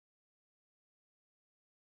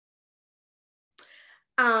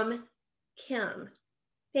Um, Kim,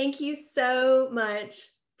 thank you so much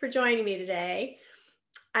for joining me today.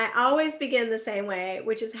 I always begin the same way,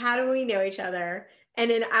 which is how do we know each other?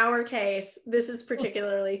 And in our case, this is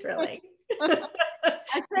particularly thrilling. I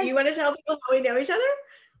Do think you want to tell people how we know each other?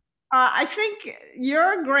 I think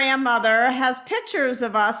your grandmother has pictures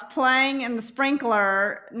of us playing in the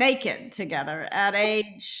sprinkler naked together at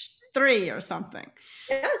age 3 or something.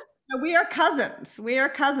 Yes. So we are cousins. We are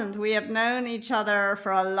cousins. We have known each other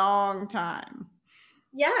for a long time.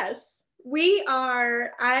 Yes. We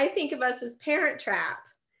are, I think of us as Parent Trap.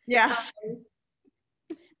 Yes.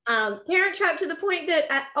 Parent Trap to the point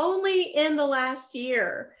that only in the last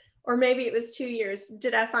year, or maybe it was 2 years,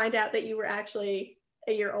 did I find out that you were actually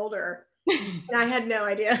a year older. And I had no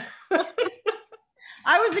idea.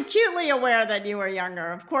 I was acutely aware that you were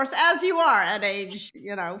younger, of course, as you are at age,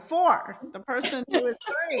 4. The person who is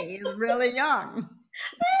 3 is really young.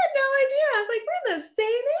 I had no idea. I was like, we're the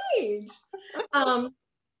same age. Um,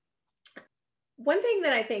 One thing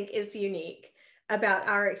that I think is unique about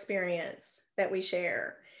our experience that we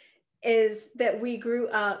share is that we grew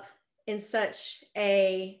up in such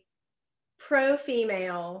a pro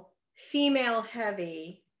female, female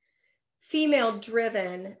heavy, female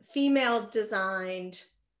driven, female designed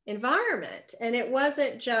environment. And it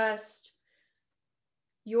wasn't just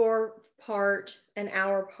your part and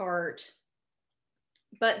our part,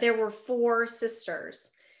 but there were 4 sisters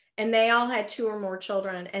and they all had 2 or more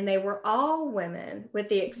children, and they were all women with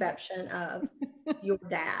the exception of your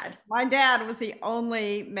dad. My dad was the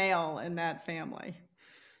only male in that family.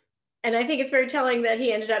 And I think it's very telling that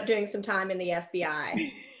he ended up doing some time in the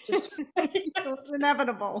FBI. Just It was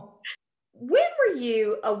inevitable. when were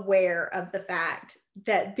you aware of the fact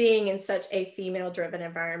that being in such a female driven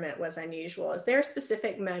environment was unusual? Is there a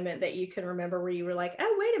specific moment that you can remember where you were like,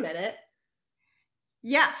 oh, wait a minute?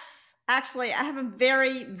 Yes, actually, I have a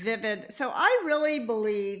very vivid. So I really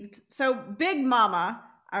believed. So Big Mama,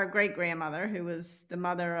 our great grandmother, who was the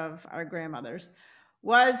mother of our grandmothers,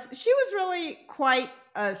 she was really quite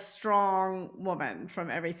a strong woman from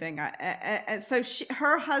everything. So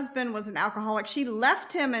her husband was an alcoholic. She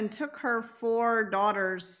left him and took her 4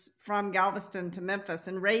 daughters from Galveston to Memphis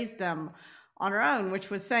and raised them on her own, which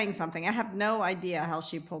was saying something. I have no idea how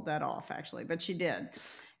she pulled that off, actually, but she did.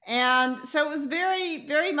 And so it was very,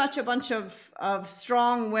 very much a bunch of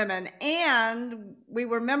strong women. And we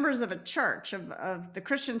were members of a church, of the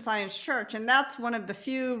Christian Science Church. And that's one of the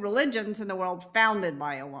few religions in the world founded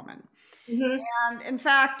by a woman. Mm-hmm. And in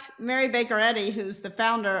fact, Mary Baker Eddy, who's the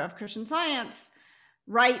founder of Christian Science,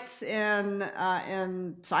 writes in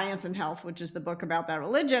Science and Health, which is the book about that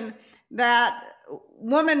religion, that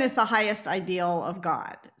woman is the highest ideal of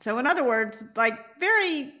God. So in other words, like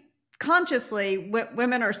very consciously,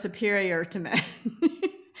 women are superior to men.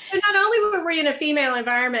 And not only were we in a female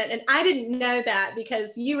environment, and I didn't know that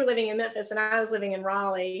because you were living in Memphis and I was living in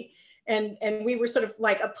Raleigh, and we were sort of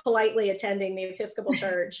like a politely attending the Episcopal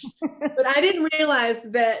Church. But I didn't realize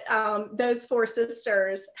that those 4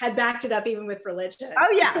 sisters had backed it up even with religion.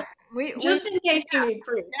 Oh yeah, Just in case you need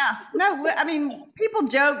proof. yes, no, I mean people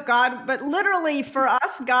joke God, but literally for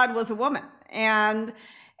us, God was a woman, and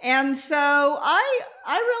so I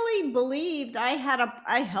really believed I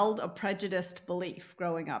held a prejudiced belief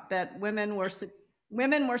growing up that women were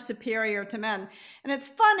superior to men. And it's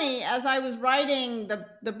funny, as I was writing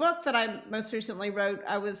the book that I most recently wrote,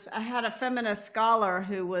 I had a feminist scholar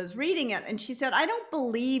who was reading it, and she said, I don't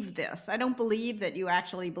believe this. I don't believe that you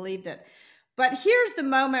actually believed it. But here's the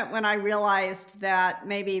moment when I realized that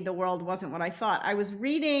maybe the world wasn't what I thought. I was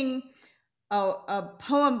reading a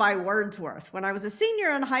poem by Wordsworth when I was a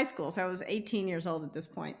senior in high school. So I was 18 years old at this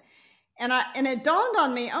point. And it dawned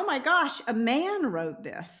on me, oh my gosh, a man wrote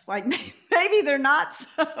this. Like maybe they're not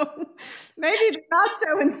so maybe they're not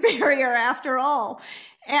so inferior after all.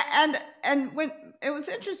 And when it was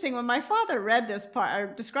interesting when my father read this part or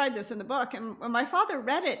described this in the book, and when my father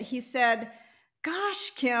read it, he said,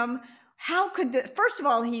 gosh, Kim, how could first of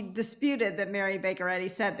all, he disputed that Mary Baker Eddy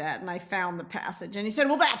said that, and I found the passage, and he said,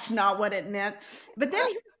 well, that's not what it meant. But then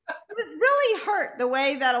he was really hurt the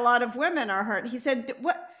way that a lot of women are hurt. He said,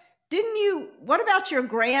 what about your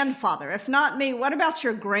grandfather? If not me, what about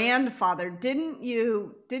your grandfather? Didn't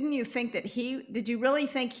you think that did you really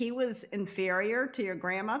think he was inferior to your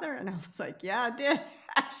grandmother? And I was like, yeah, I did,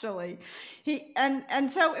 actually.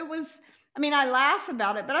 And so it was, I mean, I laugh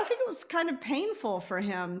about it, but I think it was kind of painful for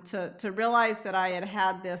him to realize that I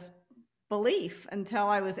had this belief until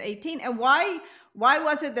I was 18. And why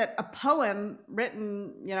was it that a poem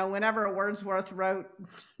written, whenever Wordsworth wrote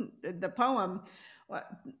the poem,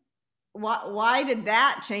 why did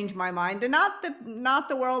that change my mind and not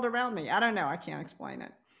the world around me? I don't know. I can't explain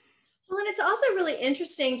it. Well, and it's also really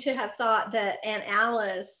interesting to have thought that Aunt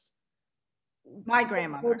Alice My was more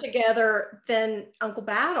grandmother. together than Uncle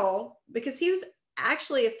Battle because he was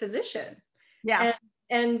actually a physician, and Yes.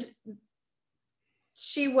 and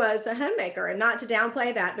she was a homemaker. And not to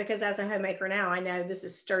downplay that, because as a homemaker now, I know this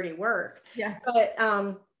is sturdy work. Yes. But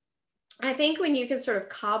I think when you can sort of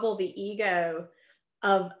cobble the ego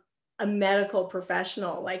of a medical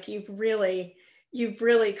professional, like you've really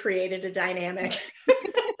created a dynamic.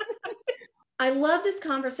 I love this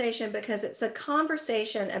conversation because it's a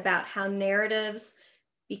conversation about how narratives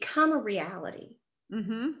become a reality.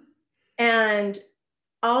 Mm-hmm. And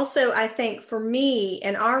also, I think for me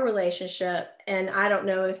in our relationship, and I don't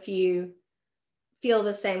know if you feel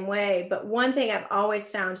the same way, but one thing I've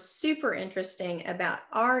always found super interesting about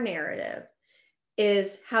our narrative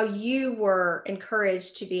is how you were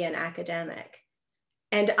encouraged to be an academic.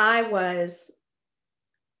 And I was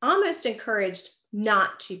almost encouraged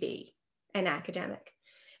not to be an academic.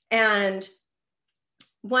 And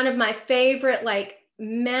one of my favorite like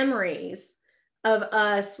memories of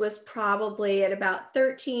us was probably at about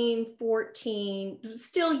 13, 14,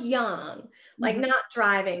 still young, like Mm-hmm. not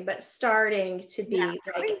driving, but starting to Yeah. be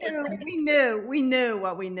like, We knew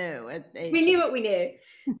what we knew at we age. knew what we knew.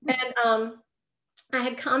 And I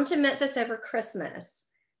had come to Memphis over Christmas,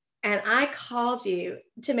 and I called you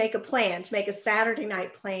to make a plan, to make a Saturday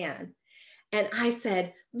night plan. And I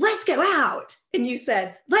said, let's go out. And you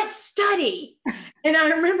said, let's study. And I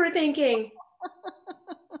remember thinking,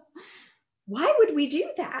 why would we do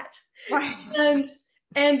that? Right. And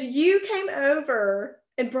and you came over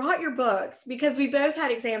and brought your books because we both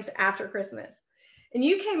had exams after Christmas. And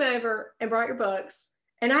you came over and brought your books,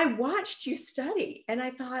 and I watched you study, and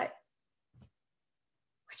I thought,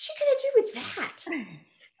 what's she going to do with that?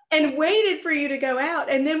 And waited for you to go out.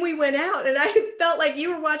 And then we went out, and I felt like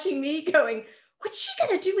you were watching me going, what's she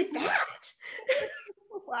going to do with that?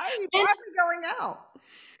 Why And, are we going out?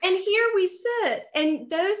 and here we sit, and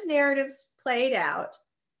those narratives played out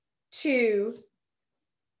to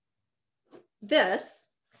this,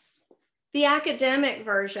 the academic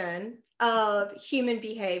version of human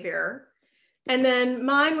behavior. And then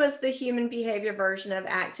mine was the human behavior version of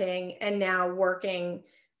acting, and now working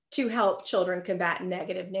to help children combat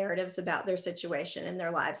negative narratives about their situation and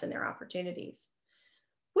their lives and their opportunities.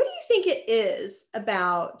 What do you think it is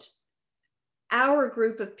about our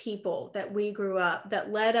group of people that we grew up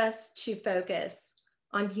that led us to focus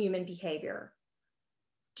on human behavior?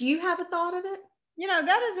 Do you have a thought of it?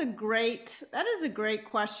 That is a great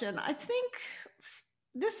question. I think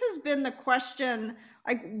this has been the question,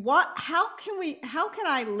 like how can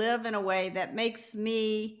I live in a way that makes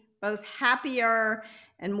me both happier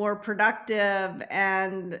and more productive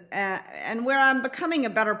and where I'm becoming a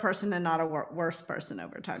better person and not a worse person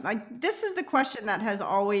over time. Like this is the question that has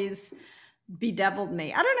always bedeviled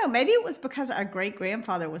me. I don't know, maybe it was because our great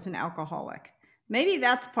grandfather was an alcoholic. Maybe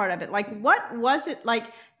that's part of it. Like what was it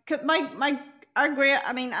like? My our grand,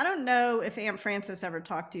 I mean, I don't know if Aunt Frances ever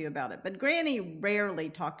talked to you about it, but Granny rarely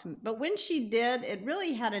talked to me. But when she did, it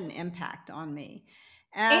really had an impact on me.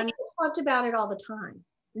 Annie And talked about it all the time.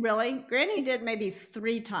 really, Granny did maybe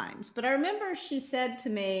 3 times. But I remember she said to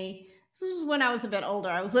me, this was when I was a bit older.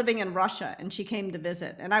 I was living in Russia and she came to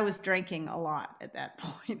visit, and I was drinking a lot at that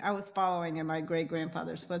point. I was following in my great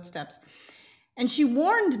grandfather's footsteps. And she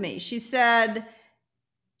warned me. She said,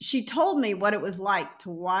 she told me what it was like to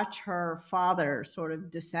watch her father sort of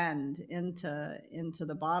descend into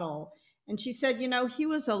the bottle. And she said, you know, he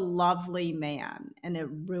was a lovely man and it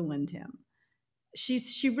ruined him. She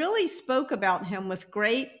really spoke about him with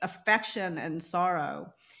great affection and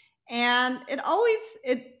sorrow. And it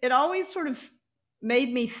always sort of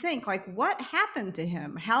made me think, like, what happened to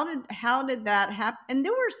him? How did that happen? And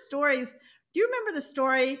there were stories. Do you remember the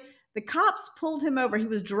story? The cops pulled him over. He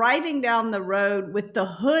was driving down the road with the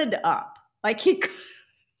hood up, like he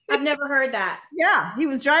I've never heard that. yeah, he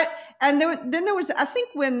was driving. And then there was, I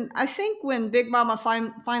think when Big Mama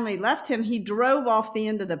finally left him, he drove off the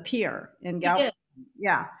end of the pier in He did. Galveston.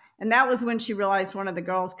 Yeah, and that was when she realized one of the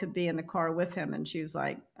girls could be in the car with him, and she was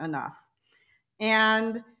like, enough.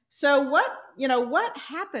 And so what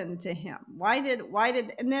happened to him? Why did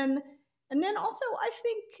and then also I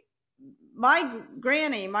think my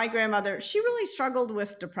grandmother, she really struggled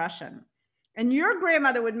with depression. And your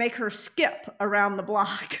grandmother would make her skip around the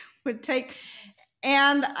block, would take,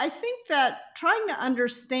 and I think that trying to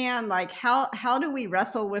understand, like, how do we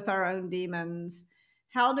wrestle with our own demons?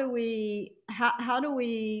 How do we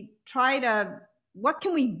try to, what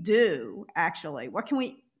can we do actually? What can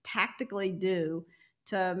we tactically do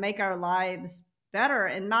to make our lives better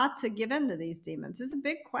and not to give in to these demons is a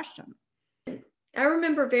big question. I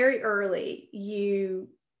remember very early you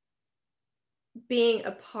being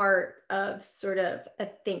a part of sort of a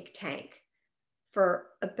think tank, for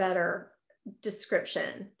a better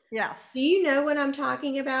description. Yes. Do you know what I'm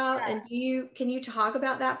talking about? Yeah. And can you talk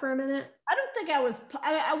about that for a minute? I don't think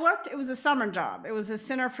I worked, it was a summer job. It was a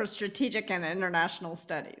Center for Strategic and International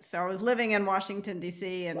Studies. So I was living in Washington,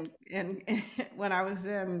 D.C. and when I was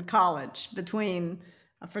in college between,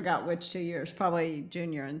 I forgot which 2 years, probably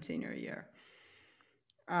junior and senior year.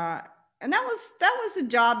 And that was a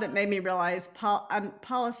job that made me realize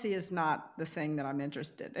policy is not the thing that I'm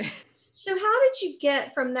interested in. So how did you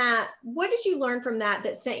get from that? What did you learn from that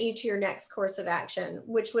that sent you to your next course of action,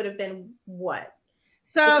 which would have been what?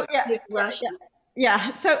 So Russia?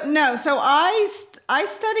 Yeah. So no. So I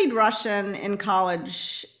studied Russian in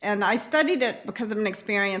college, and I studied it because of an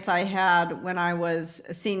experience I had when I was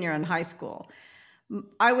a senior in high school.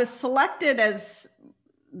 I was selected as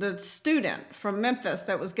the student from Memphis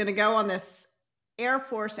that was going to go on this Air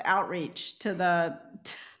Force outreach to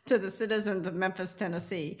the citizens of Memphis,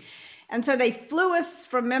 Tennessee. And so they flew us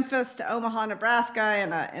from Memphis to Omaha, Nebraska,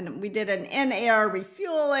 and we did an in-air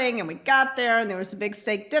refueling, and we got there, and there was a big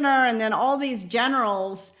steak dinner, and then all these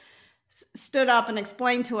generals stood up and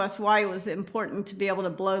explained to us why it was important to be able to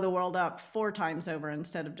blow the world up 4 times over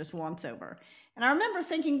instead of just once over. And I remember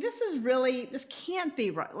thinking, this can't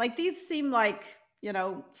be right. Like, these seem like,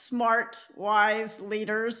 smart, wise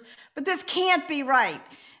leaders, but this can't be right.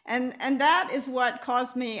 And that is what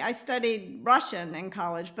caused me, I studied Russian in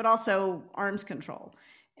college, but also arms control.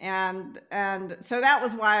 And so that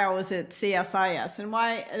was why I was at CSIS, and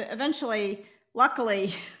why eventually,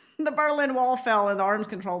 luckily, the Berlin Wall fell and the arms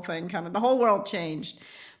control thing the whole world changed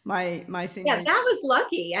my senior year. That was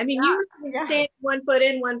lucky. I mean, you were standing 1 foot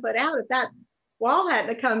in, 1 foot out. If that wall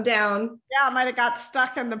hadn't come down. Yeah, I might have got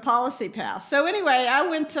stuck in the policy path. So anyway, I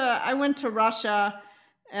went to Russia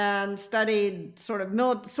and studied sort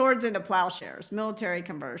of swords into plowshares, military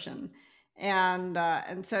conversion. And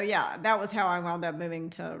so, yeah, that was how I wound up moving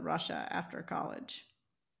to Russia after college.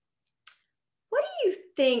 What do you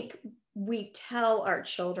think we tell our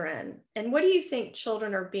children, and what do you think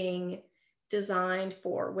children are being designed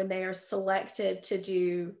for when they are selected to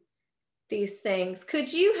do these things?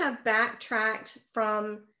 Could you have backtracked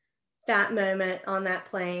from that moment on that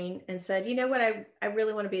plane and said, you know what, I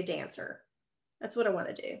really want to be a dancer. That's what I want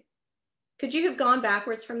to do. Could you have gone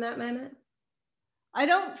backwards from that moment? I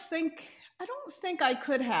don't think I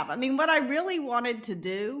could have. I mean, what I really wanted to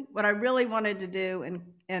do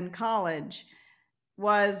in college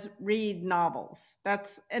was read novels.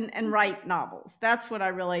 And write novels. That's what I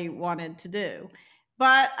really wanted to do.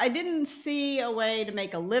 But I didn't see a way to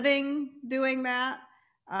make a living doing that.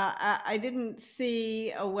 I didn't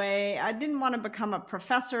see a way. I didn't want to become a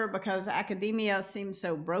professor because academia seemed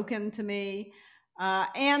so broken to me.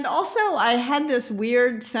 And also, I had this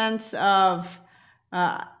weird sense of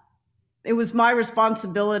it was my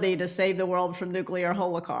responsibility to save the world from nuclear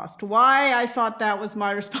holocaust. Why I thought that was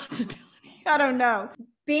my responsibility, I don't know.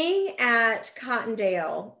 Being at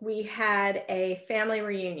Cottondale, we had a family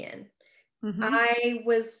reunion. Mm-hmm.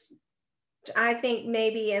 I think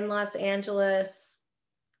maybe in Los Angeles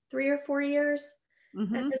 3 or 4 years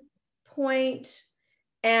at this point.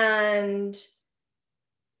 And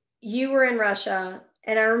you were in Russia.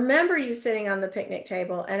 And I remember you sitting on the picnic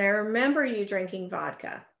table, and I remember you drinking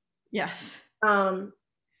vodka. Yes. And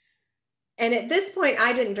at this point,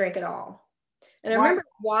 I didn't drink at all. And I remember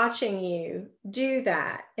watching you do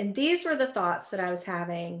that. And these were the thoughts that I was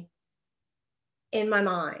having in my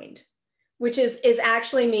mind, which is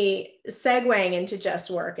actually me segueing into Just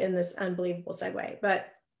Work in this unbelievable segue. But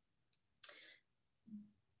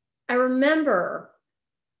I remember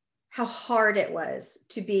how hard it was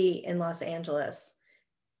to be in Los Angeles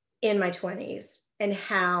in my 20s and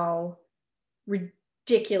how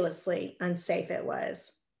ridiculously unsafe it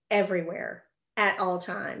was everywhere at all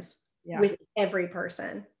times. Yeah. With every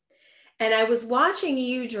person. And I was watching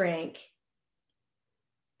you drink,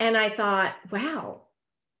 and I thought, wow,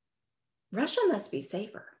 Russia must be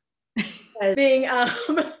safer. being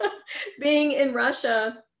in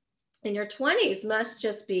Russia in your 20s must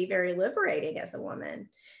just be very liberating as a woman.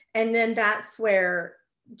 And then that's where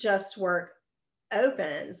Just Work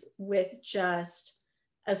opens, with just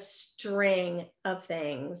a string of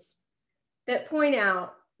things that point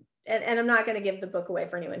out, and I'm not going to give the book away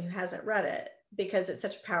for anyone who hasn't read it, because it's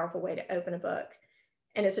such a powerful way to open a book,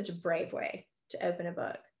 and it's such a brave way to open a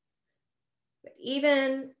book. But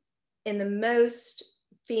even in the most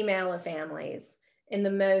female of families, in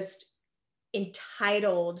the most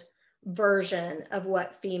entitled version of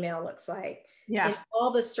what female looks like. Yeah. And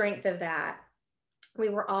all the strength of that, we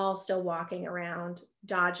were all still walking around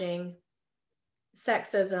dodging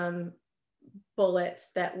sexism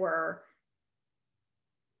bullets that were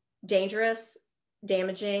dangerous,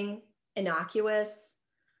 damaging, innocuous,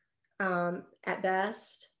 at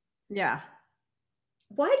best. Yeah.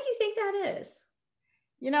 Why do you think that is?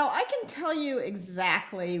 I can tell you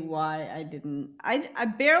exactly why I didn't. I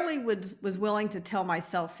barely was willing to tell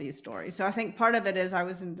myself these stories. So I think part of it is I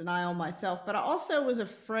was in denial myself, but I also was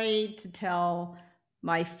afraid to tell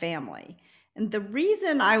my family. And the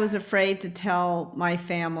reason I was afraid to tell my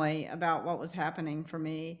family about what was happening for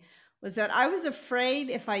me was that I was afraid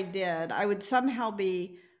if I did, I would somehow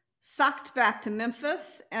be sucked back to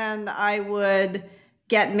Memphis and I would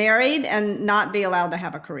get married and not be allowed to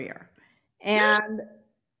have a career. And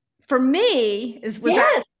for me, was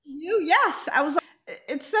that Yes. you? Yes. I was like,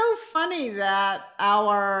 it's so funny that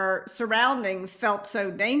our surroundings felt so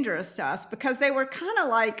dangerous to us because they were kind of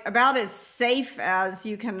like about as safe as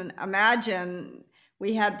you can imagine.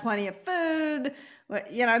 We had plenty of food.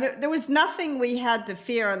 There was nothing we had to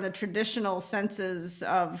fear in the traditional senses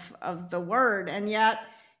of the word. And yet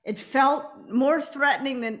it felt more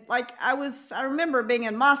threatening than I remember being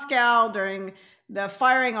in Moscow during the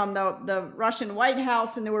firing on the Russian White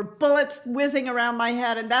House, and there were bullets whizzing around my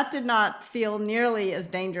head, and that did not feel nearly as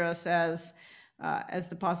dangerous as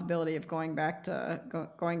the possibility of going back to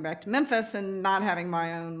Memphis and not having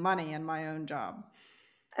my own money and my own job.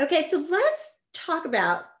 Okay, so let's talk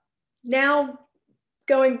about now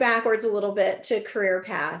going backwards a little bit to career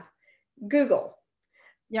path. Google.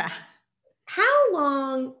 Yeah. How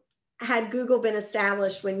long had Google been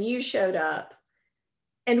established when you showed up?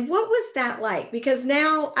 And what was that like? Because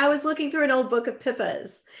now I was looking through an old book of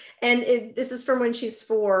Pippa's, and this is from when she's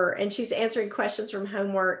 4, and she's answering questions from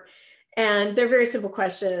homework. And they're very simple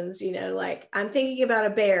questions, like, I'm thinking about a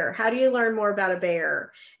bear. How do you learn more about a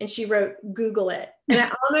bear? And she wrote, Google it. And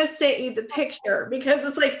I almost sent you the picture because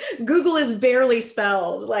it's like Google is barely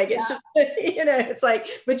spelled. Like, it's just, it's like,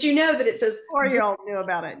 but that it says 4-year-old knew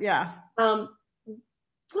about it. Yeah. What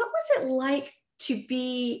was it like to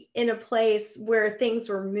be in a place where things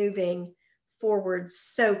were moving forward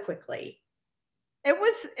so quickly?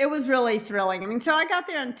 It was really thrilling. I mean, so I got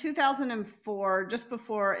there in 2004, just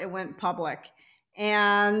before it went public.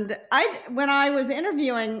 And when I was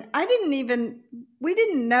interviewing, we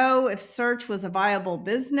didn't know if search was a viable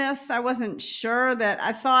business. I wasn't sure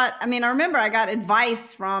I remember I got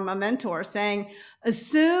advice from a mentor saying,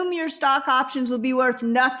 assume your stock options will be worth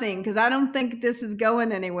nothing because I don't think this is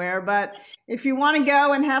going anywhere. But if you want to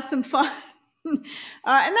go and have some fun, and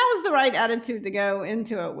that was the right attitude to go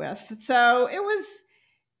into it with. So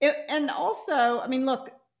and also, I mean,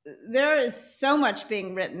 look, there is so much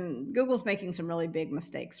being written. Google's making some really big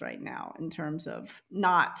mistakes right now in terms of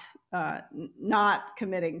not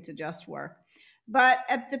committing to just work. But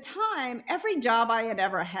at the time, every job I had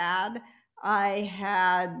ever had, I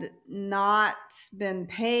had not been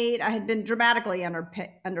paid. I had been dramatically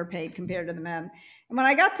underpaid compared to the men. And when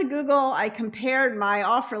I got to Google, I compared my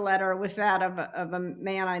offer letter with that of a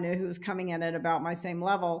man I knew who was coming in at about my same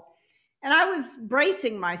level. And I was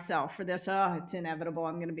bracing myself for this. Oh, it's inevitable.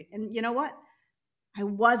 I'm going to be. And you know what? I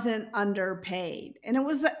wasn't underpaid. And it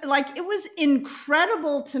was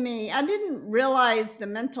incredible to me. I didn't realize the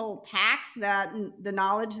mental tax the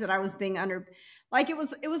knowledge that I was being it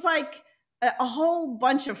was like a whole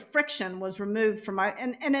bunch of friction was removed from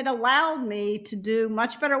and it allowed me to do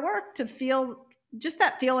much better work, to feel just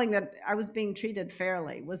that feeling that I was being treated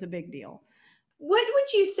fairly was a big deal. What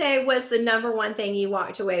would you say was the number one thing you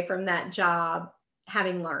walked away from that job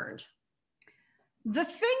having learned? The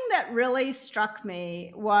thing that really struck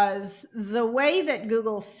me was the way that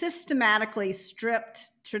Google systematically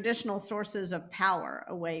stripped traditional sources of power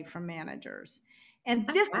away from managers. And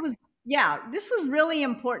this was really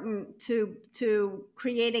important to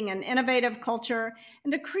creating an innovative culture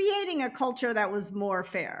and to creating a culture that was more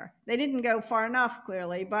fair. They didn't go far enough,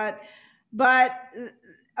 clearly, but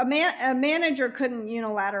a manager couldn't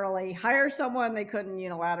unilaterally hire someone. They couldn't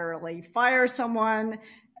unilaterally fire someone.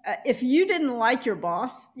 If you didn't like your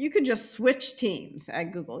boss, you could just switch teams at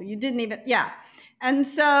Google. You didn't even, And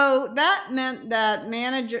so that meant that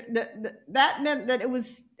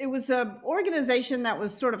it was an organization that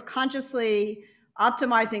was sort of consciously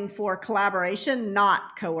optimizing for collaboration,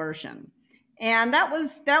 not coercion. And that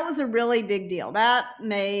was a really big deal. That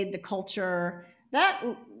made the culture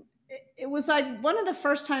it was like one of the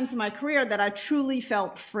first times in my career that I truly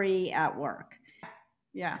felt free at work.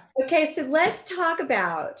 Yeah. Okay, so let's talk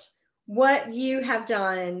about what you have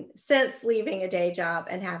done since leaving a day job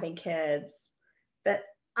and having kids that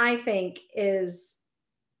I think is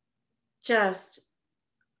just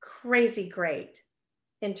crazy great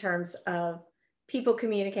in terms of people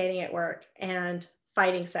communicating at work and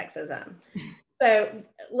fighting sexism. So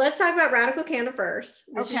let's talk about Radical Candor first.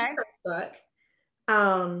 This is Okay. your first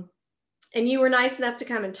book. And you were nice enough to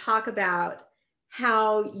come and talk about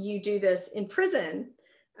how you do this in prison,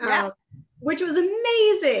 Yeah. which was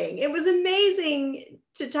amazing. It was amazing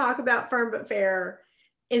to talk about Firm But Fair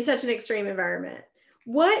in such an extreme environment.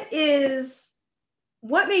 What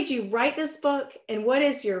made you write this book, and what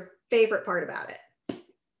is your favorite part about it?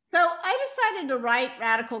 So I decided to write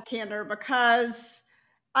Radical Candor because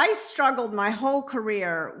I struggled my whole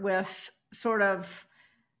career with sort of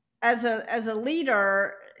as a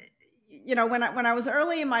leader. You know, when I was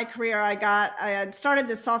early in my career, I had started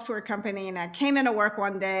this software company, and I came into work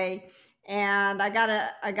one day, and I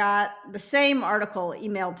got the same article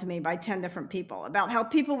emailed to me by 10 different people about how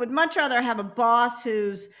people would much rather have a boss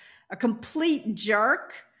who's a complete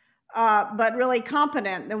jerk, but really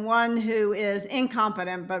competent, than one who is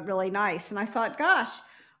incompetent but really nice. And I thought, gosh,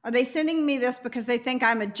 are they sending me this because they think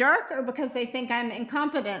I'm a jerk or because they think I'm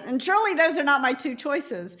incompetent? And surely those are not my two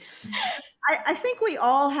choices. I think we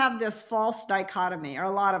all have this false dichotomy, or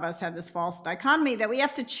a lot of us have this false dichotomy, that we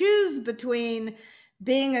have to choose between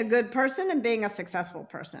being a good person and being a successful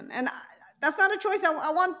person. And that's not a choice.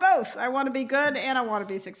 I want both. I want to be good and I want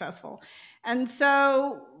to be successful. And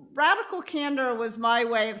so Radical Candor was my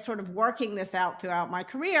way of sort of working this out throughout my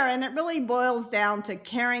career. And it really boils down to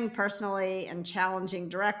caring personally and challenging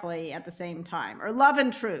directly at the same time, or love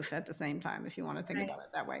and truth at the same time, if you want to think about it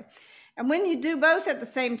that way. And when you do both at the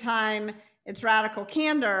same time, it's Radical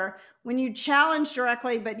Candor. When you challenge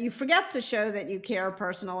directly, but you forget to show that you care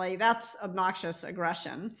personally, that's obnoxious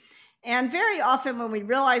aggression. And very often when we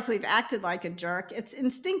realize we've acted like a jerk, it's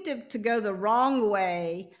instinctive to go the wrong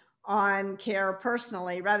way on care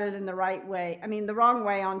personally rather than the right way. I mean, the wrong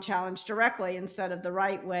way on challenge directly instead of the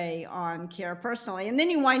right way on care personally. And then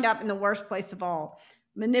you wind up in the worst place of all,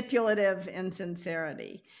 manipulative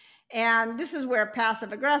insincerity. And this is where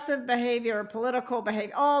passive aggressive behavior, political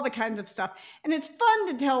behavior, all the kinds of stuff. And it's fun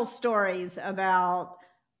to tell stories about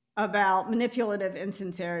manipulative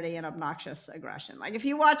insincerity and obnoxious aggression. Like if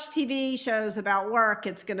you watch TV shows about work,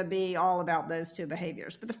 it's going to be all about those two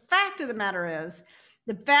behaviors. But the fact of the matter is,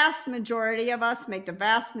 the vast majority of us make the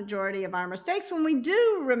vast majority of our mistakes when we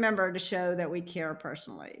do remember to show that we care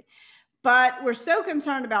personally. But we're so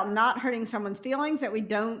concerned about not hurting someone's feelings that we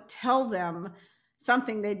don't tell them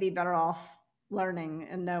something they'd be better off learning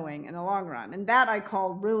and knowing in the long run. And that I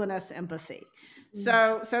call ruinous empathy.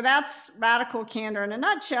 So that's Radical Candor in a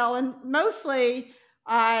nutshell. And mostly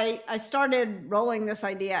I started rolling this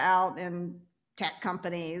idea out in tech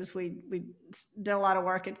companies. We did a lot of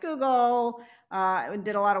work at Google, we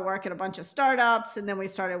did a lot of work at a bunch of startups, and then we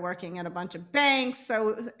started working at a bunch of banks.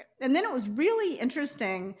 And then it was really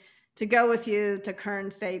interesting to go with you to Kern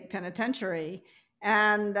State Penitentiary,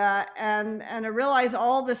 and I realized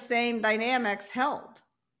all the same dynamics held,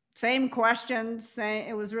 same questions.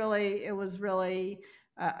 It was really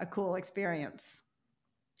a cool experience.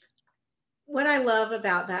 What I love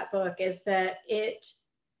about that book is that it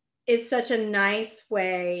is such a nice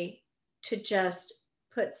way to just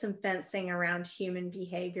put some fencing around human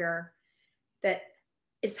behavior that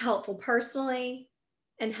is helpful personally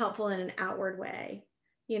and helpful in an outward way.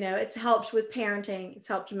 You know, it's helped with parenting. It's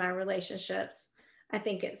helped in my relationships. I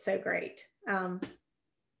think it's so great. I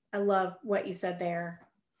love what you said there.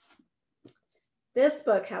 This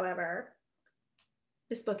book, however,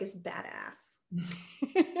 this book is badass.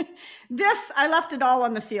 I left it all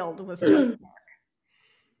on the field with Just Work.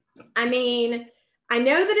 I mean, I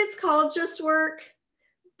know that it's called Just Work,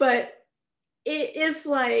 but it is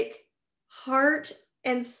like heart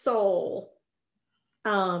and soul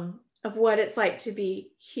of what it's like to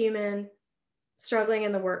be human, struggling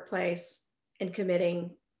in the workplace, and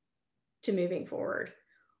committing to moving forward.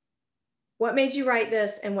 What made you write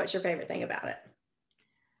this, and what's your favorite thing about it?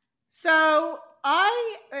 So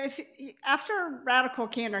after Radical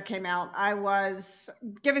Candor came out, I was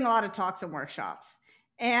giving a lot of talks and workshops.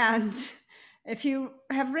 And if you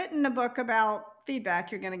have written a book about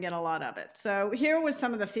feedback, you're going to get a lot of it. So here was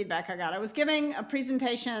some of the feedback I got. I was giving a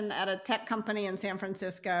presentation at a tech company in San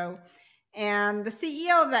Francisco, and the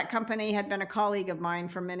CEO of that company had been a colleague of mine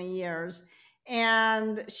for many years.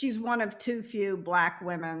 And she's one of too few Black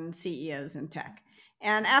women CEOs in tech.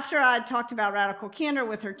 And after I talked about Radical Candor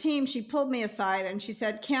with her team, she pulled me aside and she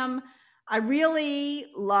said, Kim, I really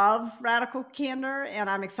love Radical Candor and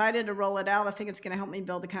I'm excited to roll it out. I think it's going to help me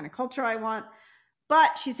build the kind of culture I want.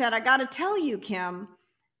 But she said, I got to tell you, Kim,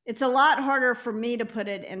 it's a lot harder for me to put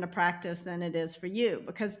it into practice than it is for you,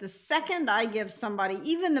 because the second I give somebody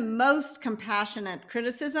even the most compassionate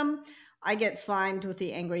criticism, I get slimed with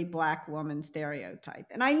the angry Black woman stereotype.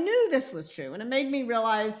 And I knew this was true, and it made me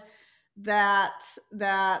realize that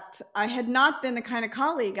I had not been the kind of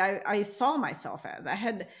colleague I saw myself as. I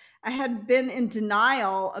had been in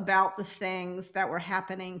denial about the things that were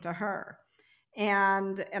happening to her,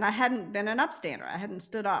 and I hadn't been an upstander. I hadn't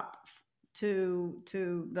stood up to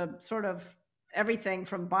the sort of everything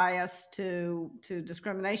from bias to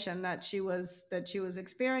discrimination that she was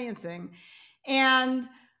experiencing. And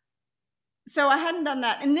so I hadn't done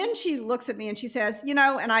that. And then she looks at me and she says, and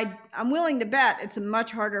I'm willing to bet it's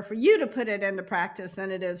much harder for you to put it into practice than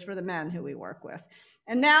it is for the men who we work with.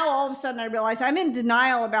 And now all of a sudden I realize I'm in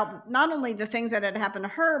denial about not only the things that had happened to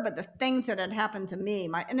her, but the things that had happened to me.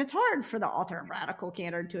 And it's hard for the author of Radical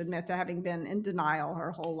Candor to admit to having been in denial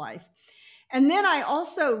her whole life. And then I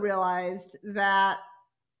also realized that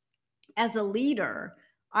as a leader,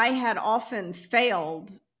 I had often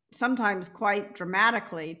failed, sometimes quite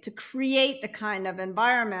dramatically, to create the kind of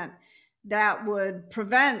environment that would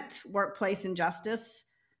prevent workplace injustice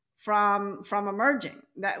from emerging.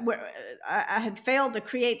 That I had failed to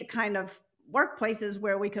create the kind of workplaces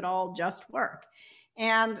where we could all just work.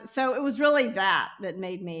 And so it was really that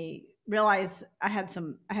made me realize I had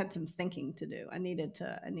some thinking to do. I needed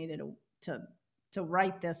to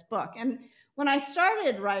write this book. And when I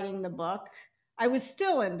started writing the book, I was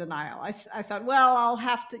still in denial. I thought, well, I'll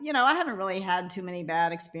have to, I haven't really had too many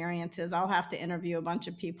bad experiences. I'll have to interview a bunch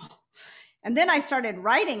of people. And then I started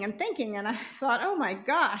writing and thinking, and I thought, oh my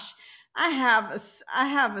gosh, I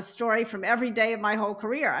have a story from every day of my whole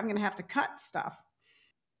career. I'm going to have to cut stuff.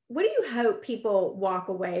 What do you hope people walk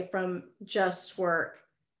away from Just Work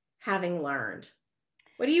having learned?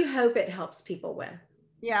 What do you hope it helps people with?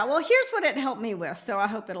 Yeah, well, here's what it helped me with. So I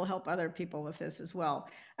hope it'll help other people with this as well.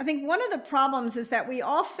 I think one of the problems is that we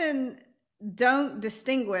often don't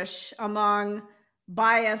distinguish among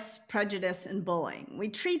bias, prejudice, and bullying. We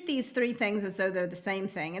treat these three things as though they're the same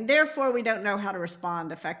thing, and therefore we don't know how to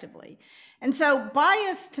respond effectively. And so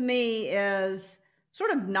bias to me is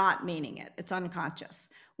sort of not meaning it. It's unconscious.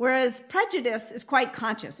 Whereas prejudice is quite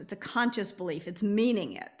conscious. It's a conscious belief. It's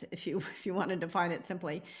meaning it, if you want to define it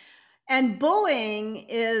simply. And bullying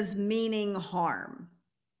is meaning harm.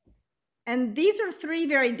 And these are three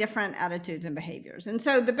very different attitudes and behaviors. And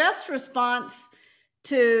so the best response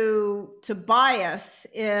to bias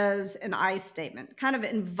is an I statement, kind of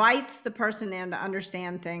invites the person in to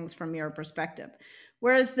understand things from your perspective.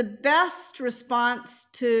 Whereas the best response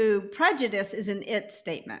to prejudice is an it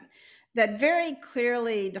statement that very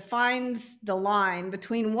clearly defines the line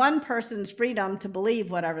between one person's freedom to believe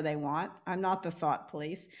whatever they want. I'm not the thought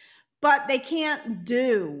police, but they can't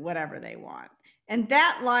do whatever they want. And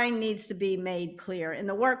that line needs to be made clear in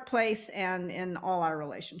the workplace and in all our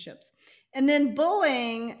relationships. And then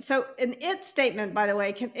bullying, so an it statement, by the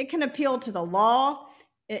way, it can appeal to the law.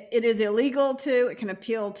 It is illegal to. It can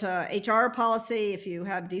appeal to HR policy if you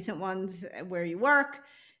have decent ones where you work.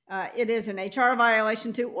 It is an HR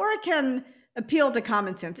violation too, or it can appeal to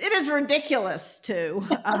common sense. It is ridiculous too,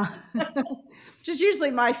 which is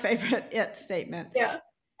usually my favorite it statement. Yeah.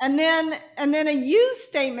 And then a you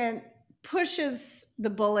statement pushes the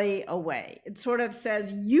bully away. It sort of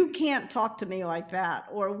says, you can't talk to me like that,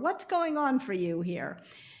 or what's going on for you here?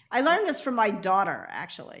 I learned this from my daughter,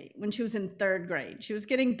 actually, when she was in third grade. She was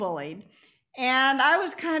getting bullied. And I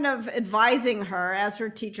was kind of advising her, as her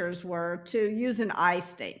teachers were, to use an I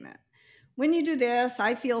statement. When you do this,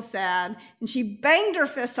 I feel sad. And she banged her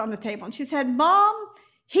fist on the table and she said, Mom,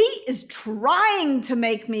 he is trying to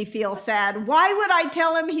make me feel sad. Why would I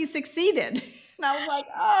tell him he succeeded? And I was like,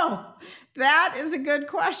 oh, that is a good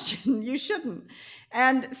question. You shouldn't.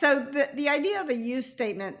 And so the idea of a you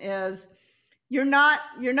statement is you're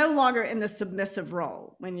no longer in the submissive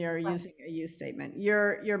role when you're using a you statement.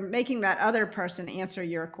 You're making that other person answer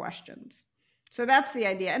your questions. So that's the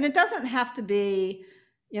idea. And it doesn't have to be,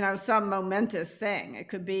 some momentous thing. It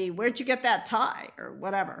could be, where'd you get that tie or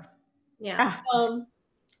whatever. Yeah.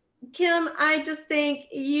 Kim, I just think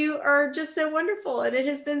you are just so wonderful. And it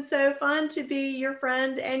has been so fun to be your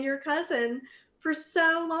friend and your cousin for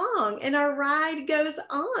so long. And our ride goes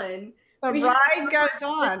on. The ride goes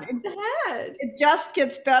on. It just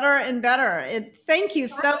gets better and better. Thank you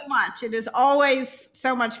so much. It is always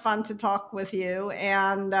so much fun to talk with you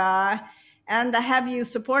and to have you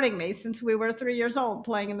supporting me since we were 3 years old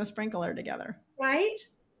playing in the sprinkler together. Right?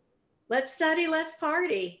 Let's study, let's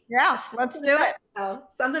party. Yes, let's do it. Oh,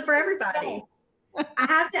 something for everybody. I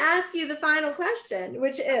have to ask you the final question,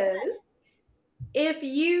 which is, if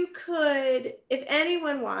you could, if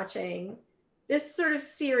anyone watching, this sort of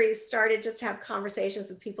series started just to have conversations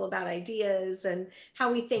with people about ideas and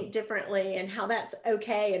how we think differently and how that's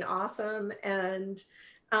okay and awesome. And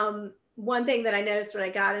one thing that I noticed when I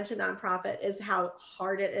got into nonprofit is how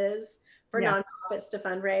hard it is for Yeah. nonprofits to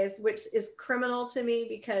fundraise, which is criminal to me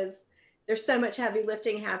because there's so much heavy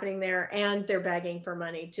lifting happening there and they're begging for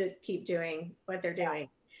money to keep doing what they're doing.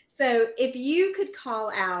 So if you could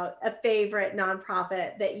call out a favorite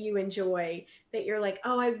nonprofit that you enjoy, that you're like,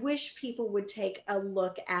 oh, I wish people would take a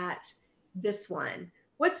look at this one.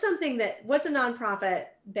 What's a nonprofit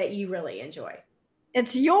that you really enjoy?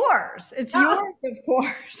 It's yours. It's Oh, yours, of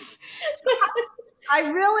course. I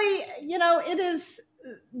really, it is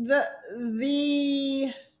the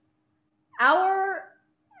the our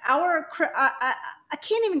I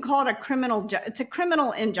can't even call it a criminal. It's a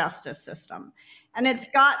criminal injustice system, and it's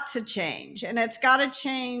got to change. And it's got to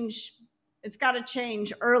change. It's got to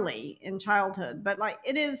change early in childhood. But like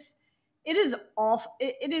it is awful.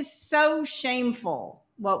 It is so shameful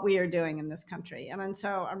what we are doing in this country. And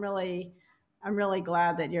so I'm really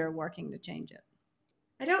glad that you're working to change it.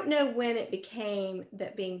 I don't know when it became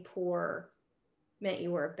that being poor meant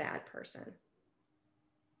you were a bad person.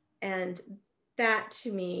 And that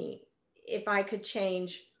to me, if I could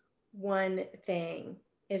change one thing,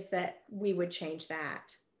 is that we would change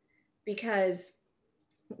that. Because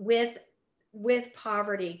with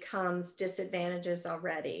poverty comes disadvantages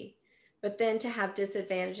already, but then to have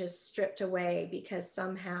disadvantages stripped away because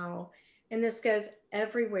somehow, and this goes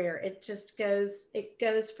everywhere, it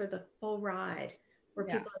goes for the full ride, where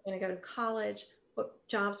Yeah. people are going to go to college, what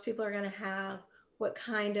jobs people are going to have, what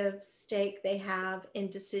kind of stake they have in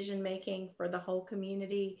decision making for the whole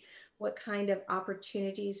community, what kind of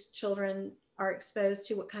opportunities children are exposed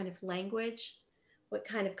to, what kind of language, what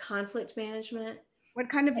kind of conflict management, What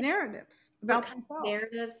kind of narratives what about kind of themselves?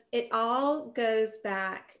 narratives. It all goes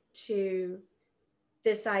back to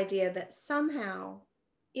this idea that somehow,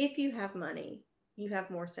 if you have money, you have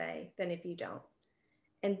more say than if you don't.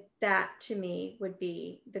 And that to me would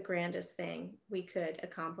be the grandest thing we could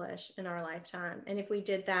accomplish in our lifetime. And if we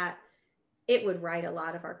did that, it would right a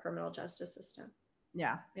lot of our criminal justice system.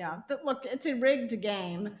 Yeah, yeah. But look, it's a rigged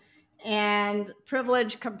game, and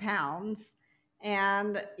privilege compounds.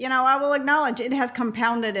 And I will acknowledge it has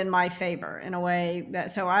compounded in my favor in a way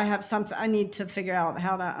that so I have something I need to figure out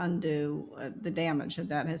how to undo the damage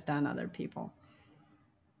that has done other people.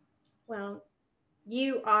 Well,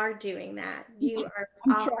 you are doing that. You are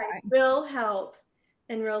I'm offering trying. real help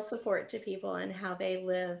and real support to people and how they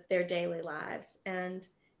live their daily lives. And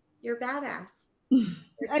you're badass. You're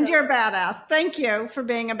And totally, you're badass. Thank you for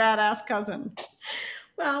being a badass cousin.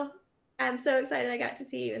 well, I'm so excited I got to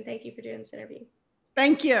see you and thank you for doing this interview.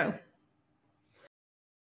 Thank you.